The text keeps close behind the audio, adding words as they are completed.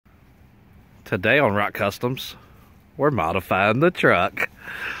Today on Rock Customs, we're modifying the truck.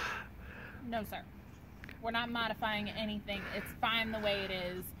 No, sir. We're not modifying anything. It's fine the way it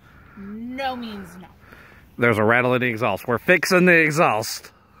is. No means no. There's a rattle in the exhaust. We're fixing the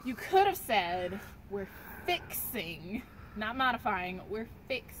exhaust. You could have said we're fixing, not modifying. We're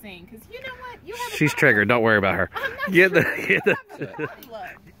fixing, because you know what? You have. She's triggered. Don't worry about her. I'm not Get the, triggered. get the. You have a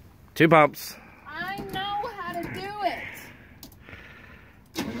problem. 2 pumps. I know how to do it.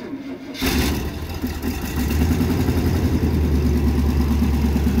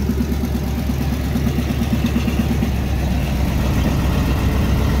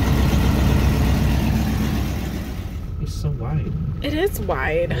 It's so wide. It is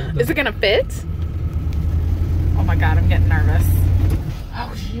wide. Is it gonna fit? Oh my god, I'm getting nervous.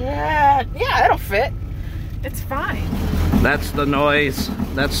 Oh shit. Yeah, it'll fit. It's fine. That's the noise.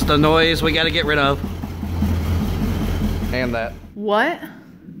 That's the noise we got to get rid of. And that. What?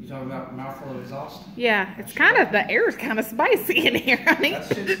 You talking about mouthful of exhaust? Yeah, it's kind of, the air is kind of spicy in here, honey. That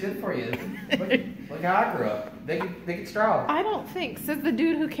shit's good for you. Look how I grew up. They get straw. I don't think. Says the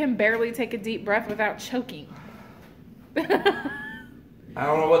dude who can barely take a deep breath without choking. I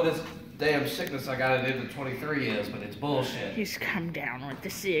don't know what this damn sickness I got it into 23 is, but it's bullshit. He's come down with the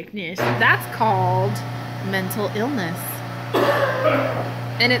sickness. That's called mental illness.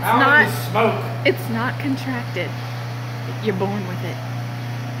 And it's not smoke. It's not contracted. You're born with it.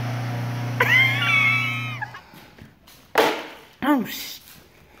 Oh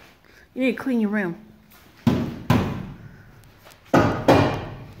you need to clean your room.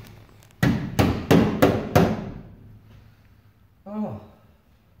 Oh.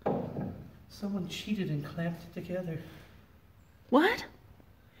 Someone cheated and clamped it together. What?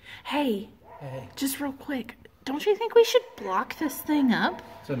 Hey, Hey. just real quick. Don't you think we should block this thing up?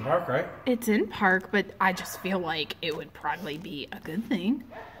 It's in park, right? It's in park, but I just feel like it would probably be a good thing.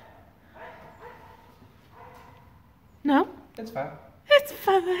 No? It's fine. It's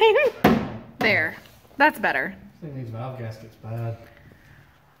fine. There. That's better. I think these valve gaskets bad.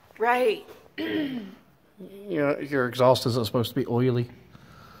 Right. You know, your exhaust isn't supposed to be oily.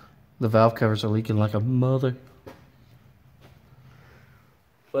 The valve covers are leaking like a mother.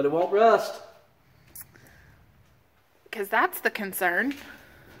 But it won't rust. Because that's the concern.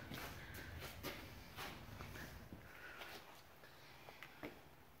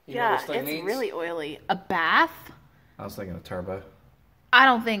 You know what Yeah, this thing it's needs? really oily. A bath? I was thinking a turbo. I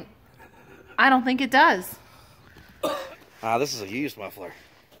don't think it does. This is a used muffler.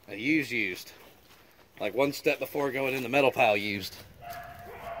 A used. Like one step before going in the metal pile used.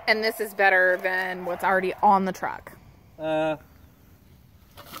 And this is better than what's already on the truck. I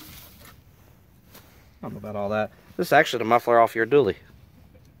don't know about all that. This is actually the muffler off your dually.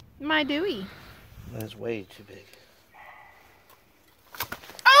 My Dewey. That's way too big.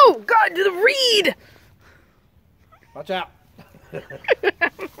 Oh, God, the reed! Watch out.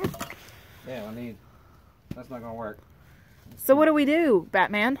 Yeah, that's not gonna work. So what do we do,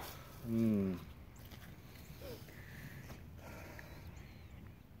 Batman?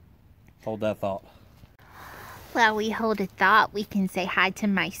 Hold that thought. While we hold a thought, we can say hi to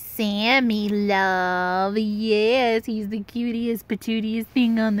my Sammy love. Yes, he's the cutest, patootiest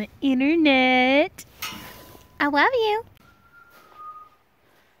thing on the internet. I love you.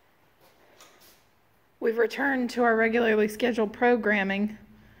 We've returned to our regularly scheduled programming.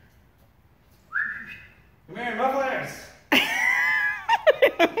 Come here, mufflers!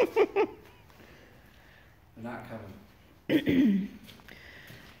 They're not coming.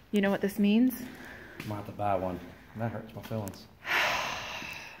 You know what this means? I'm gonna have to buy one. That hurts my feelings.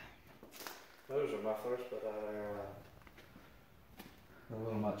 Those are mufflers, but they're a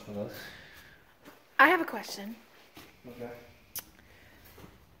little much for this. I have a question. Okay.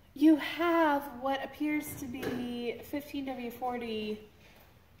 You have what appears to be 15W40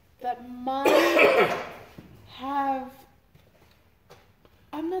 that might have...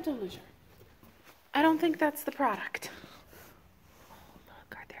 I'm not totally sure. I don't think that's the product. Oh,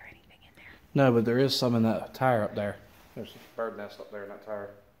 look, are there anything in there? No, but there is some in that tire up there. There's a bird nest up there in that tire.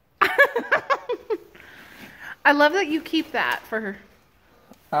 I love that you keep that for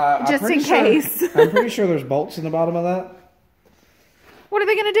Just just in case. I'm pretty sure there's bolts in the bottom of that. What are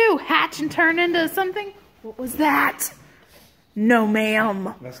they going to do? Hatch and turn into something? What was that? No,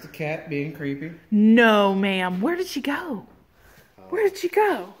 ma'am. That's the cat being creepy. No, ma'am. Where did she go? Where did she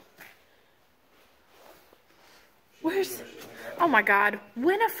go? Where's... Oh, my God.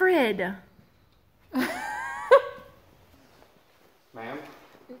 Winifred. Ma'am?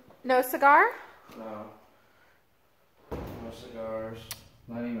 No cigar? No. No cigars.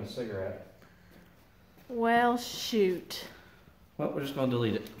 Not even a cigarette. Well, shoot. Well, we're just going to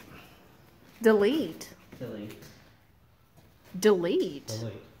delete it. Delete. Delete. Delete.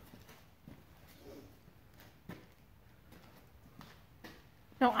 Delete.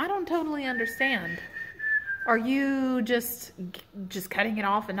 No, I don't totally understand. Are you just cutting it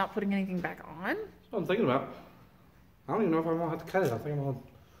off and not putting anything back on? That's what I'm thinking about. I don't even know if I'm gonna have to cut it. I think I'm gonna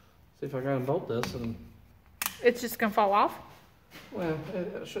see if I can bolt this and. It's just gonna fall off? Well,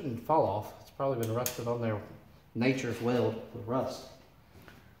 it shouldn't fall off. It's probably been rusted on there. Nature's weld with rust.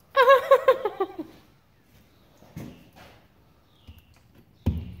 A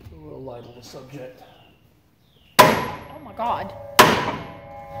little light on the subject. Oh my God.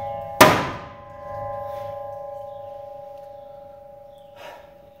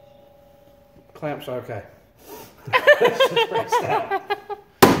 Clamps are okay. Let's just press that.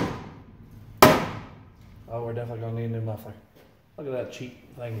 Oh, we're definitely gonna need a new muffler. Look at that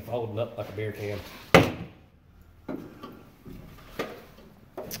cheap thing folding up like a beer can.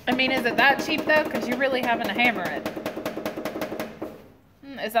 I mean, is it that cheap though? Because you're really having to hammer it.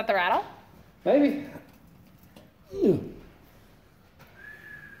 Is that the rattle? Maybe. You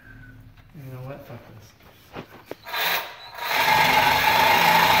know what? Fuck this.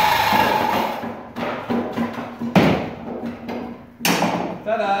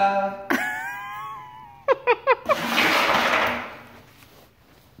 Ta-da!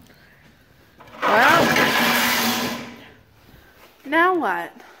 Well, now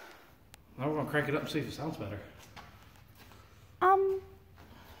what? Now we're gonna crank it up and see if it sounds better.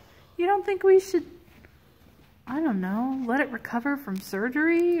 You don't think we should, I don't know, let it recover from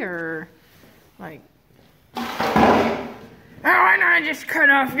surgery or like... Oh, I know I just cut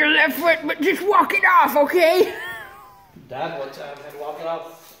off your left foot, but just walk it off, okay? Dad one time had to walk it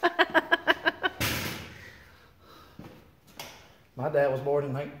off. My dad was born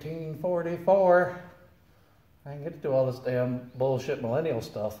in 1944. I didn't get to do all this damn bullshit millennial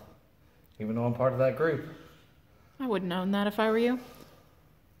stuff, even though I'm part of that group. I wouldn't own that if I were you.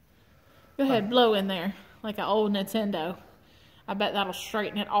 Go ahead, blow in there like an old Nintendo. I bet that'll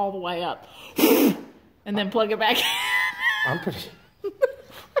straighten it all the way up. And then plug it back in.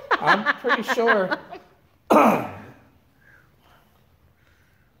 I'm pretty sure. I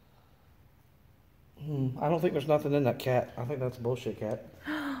don't think there's nothing in that cat. I think that's a bullshit cat.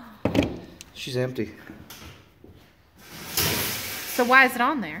 She's empty. So why is it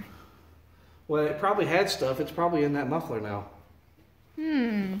on there? Well, it probably had stuff. It's probably in that muffler now.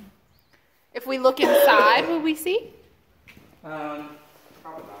 If we look inside, will we see? Probably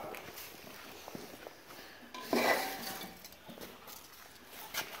not.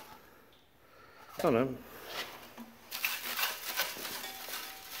 I don't know.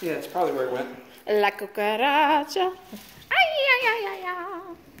 Yeah, it's probably where it went. La cucaracha. Ay, ay, ay, ay, ay.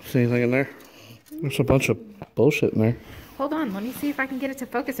 See anything in there? There's a bunch of bullshit in there. Hold on, let me see if I can get it to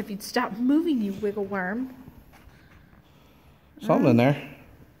focus if you'd stop moving, you wiggle worm. Something in there.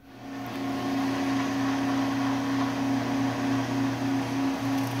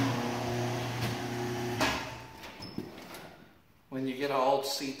 When you get an old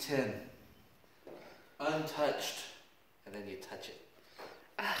C10, untouched, and then you touch it.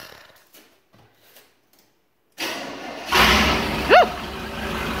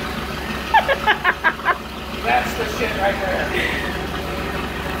 That's the shit right there.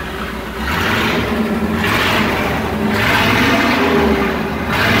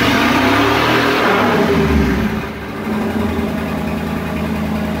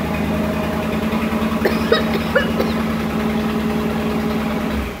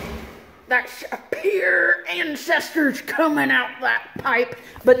 That's a pure ancestors coming out that pipe.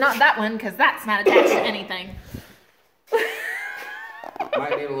 But not that one, because that's not attached to anything.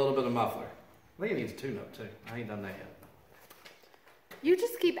 Might need a little bit of muffler. I think it needs a tune-up too. I ain't done that yet. You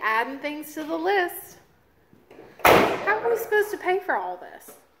just keep adding things to the list. How are we supposed to pay for all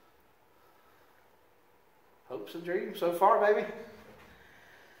this? Hopes and dreams so far, baby.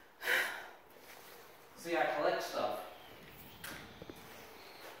 See, I collect stuff.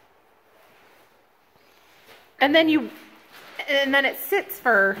 And then it sits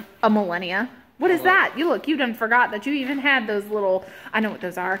for a millennia. What is that? You look, you done forgot that you even had those little, I know what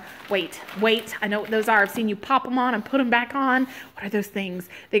those are. Wait, I know what those are. I've seen you pop them on and put them back on. What are those things?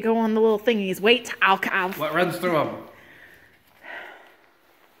 They go on the little thingies. Wait, I'll. What runs through them?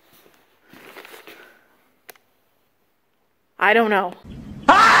 I don't know.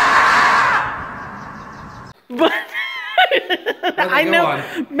 But I know,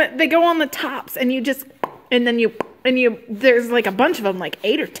 but they go on the tops and you just, and then you, there's like a bunch of them, like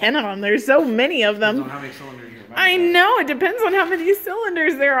 8 or 10 of them. There's so many of them. How many cylinders you're I know, it depends on how many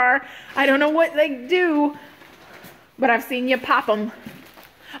cylinders there are. I don't know what they do, but I've seen you pop them.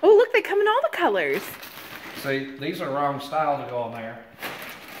 Oh, look, they come in all the colors. See, these are wrong style to go on there.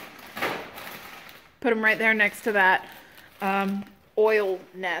 Put them right there next to that oil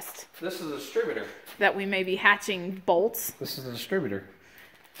nest This is a distributor. that we may be hatching bolts. This is the distributor.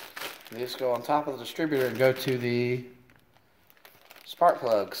 These go on top of the distributor and go to the spark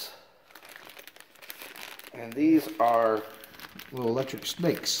plugs. And these are little electric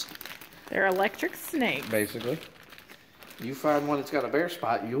snakes. They're electric snakes. Basically. You find one that's got a bare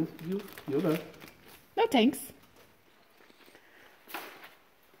spot, you'll know. No thanks.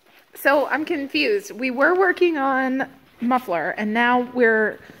 So I'm confused. We were working on muffler, and now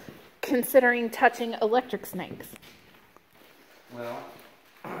we're considering touching electric snakes. Well,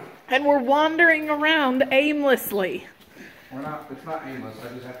 And we're wandering around aimlessly. it's not aimless.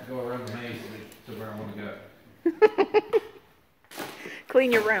 I just have to go around the maze to where I want to go.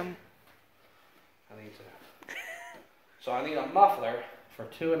 Clean your room. I need to. So I need a muffler for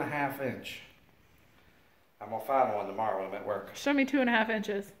 2.5 inch. I'm gonna find one tomorrow when I'm at work. Show me 2.5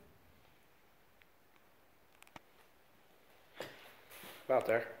 inches. About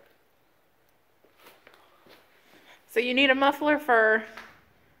there. So you need a muffler for...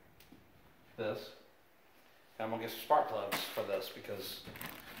 This. And I'm gonna get some spark plugs for this because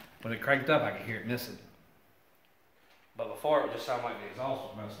when it cranked up I could hear it missing. But before it would just sound like the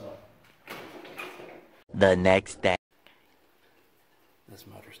exhaust was messed up. The next day. This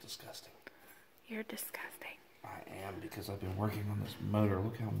motor's disgusting. You're disgusting. I am because I've been working on this motor.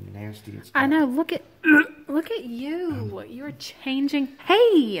 Look how nasty it's I got. know. Look at you. You're changing.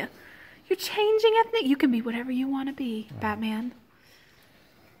 Hey, you're changing ethnic. You can be whatever you want to be, Batman.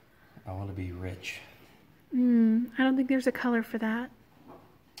 I want to be rich. I don't think there's a color for that.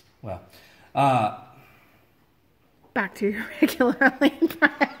 Well, Back to your regular lane.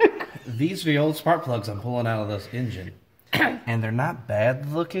 these are the old spark plugs I'm pulling out of this engine. And they're not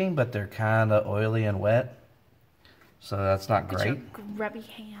bad looking, but they're kind of oily and wet. So that's not great. Your grubby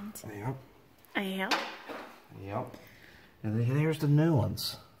hand. Yep. I am. Yep. And then here's the new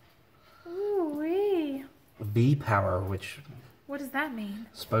ones. Ooh wee. V-power, which What does that mean?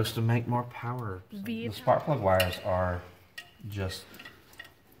 is supposed to make more power. V-power? The spark plug wires are just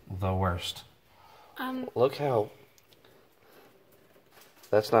the worst. Look how...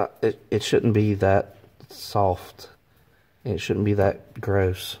 That's not... It shouldn't be that soft. It shouldn't be that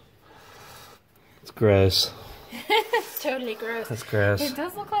gross. It's gross. It's totally gross. That's gross. It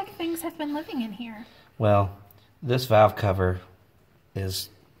does look like things have been living in here. Well, this valve cover is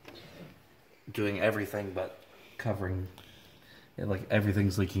doing everything but covering it. Like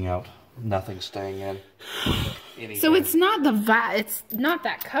everything's leaking out. Nothing's staying in. So it's not it's not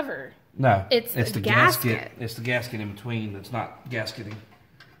that cover. No, it's the a gasket. It's the gasket in between that's not gasketing.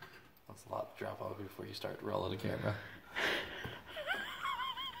 That's a lot to drop over before you start rolling the camera.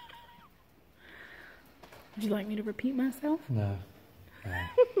 Would you like me to repeat myself? No.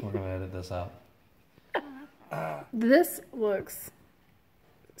 We're gonna edit this out. This looks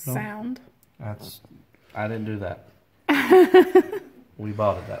sound. I didn't do that. We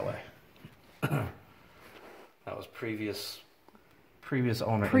bought it that way. That was previous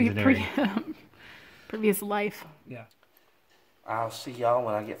owner engineering. Previous life. Yeah. I'll see y'all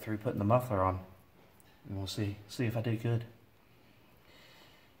when I get through putting the muffler on. And we'll see if I did good.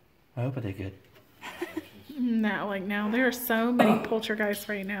 I hope I did good. Now there are so many poltergeists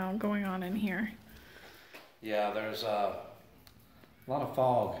right now going on in here. Yeah, there's a lot of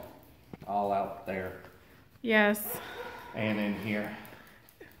fog all out there Yes. and in here.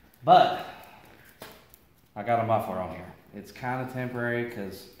 But I got a muffler on here. It's kind of temporary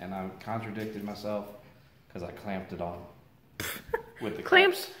and I contradicted myself because I clamped it on with the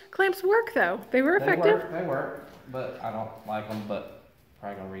Clamps work though. They were effective. They work, but I don't like them. But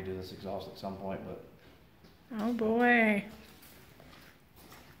probably gonna redo this exhaust at some point. But Oh boy.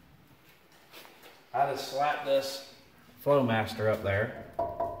 I just slapped this flowmaster up there.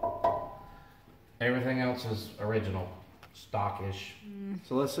 Everything else is original, stockish.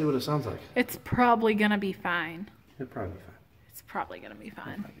 So let's see what it sounds like. It's probably gonna be fine. It'll probably be fine. It's probably gonna be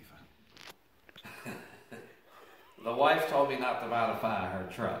fine. The wife told me not to modify her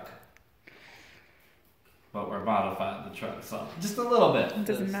truck. But we're modifying the truck some. Just a little bit. It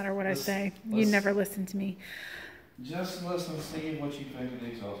doesn't matter what I say. You never listen to me. Just listen, see what you think of the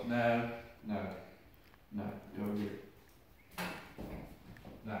exhaust. No. Go over here.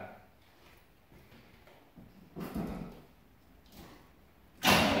 No.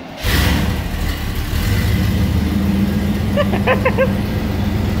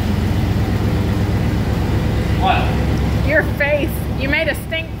 What? Your face. You made a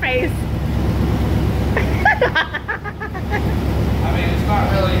stink face. I mean, it's not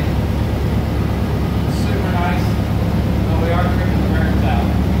really super nice, but we are freaking the birds out.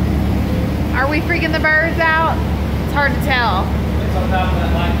 Are we freaking the birds out? It's hard to tell. It's on top of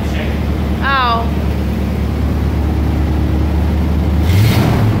that light shade. Oh.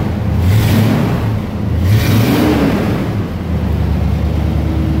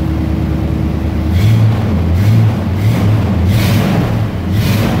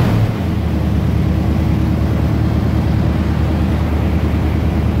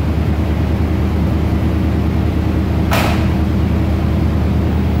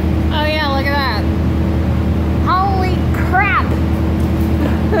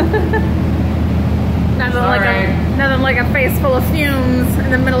 Nothing like a face full of fumes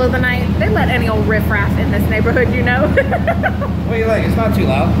in the middle of the night. They let any old riffraff in this neighborhood, you know. What do you think? It's not too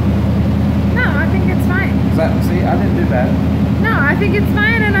loud. No, I think it's fine. See, I didn't do bad. No, I think it's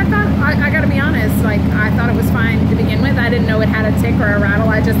fine, and I thought, I gotta be honest, like, I thought it was fine to begin with. I didn't know it had a tick or a rattle.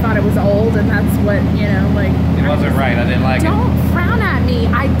 I just thought it was old, and that's what, you know, like. It wasn't right. I didn't like it. Don't frown at me.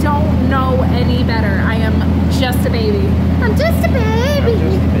 I don't know any better. I am just a baby. I'm just a baby. I'm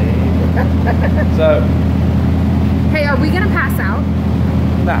just a baby. So. Hey, are we gonna pass out?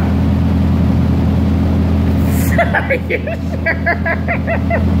 Nah. Are you sure?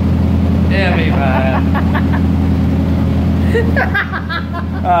 Yeah, be fine.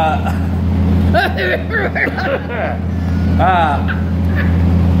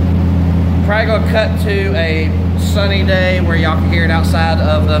 Probably gonna cut to a sunny day where y'all can hear it outside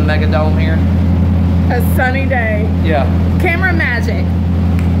of the mega dome here. A sunny day. Yeah. Camera magic.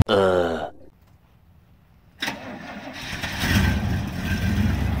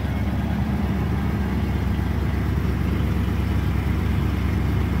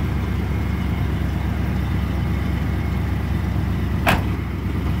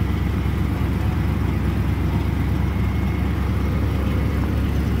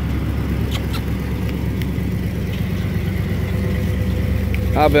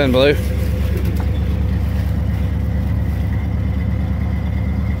 How been, Blue?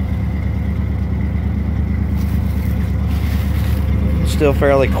 Still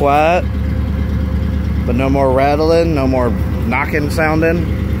fairly quiet, but no more rattling, no more knocking sounding.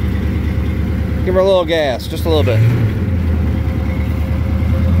 Give her a little gas, just a little bit.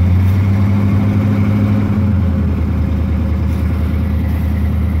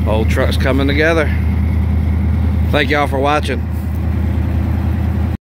 Whole truck's coming together. Thank y'all for watching.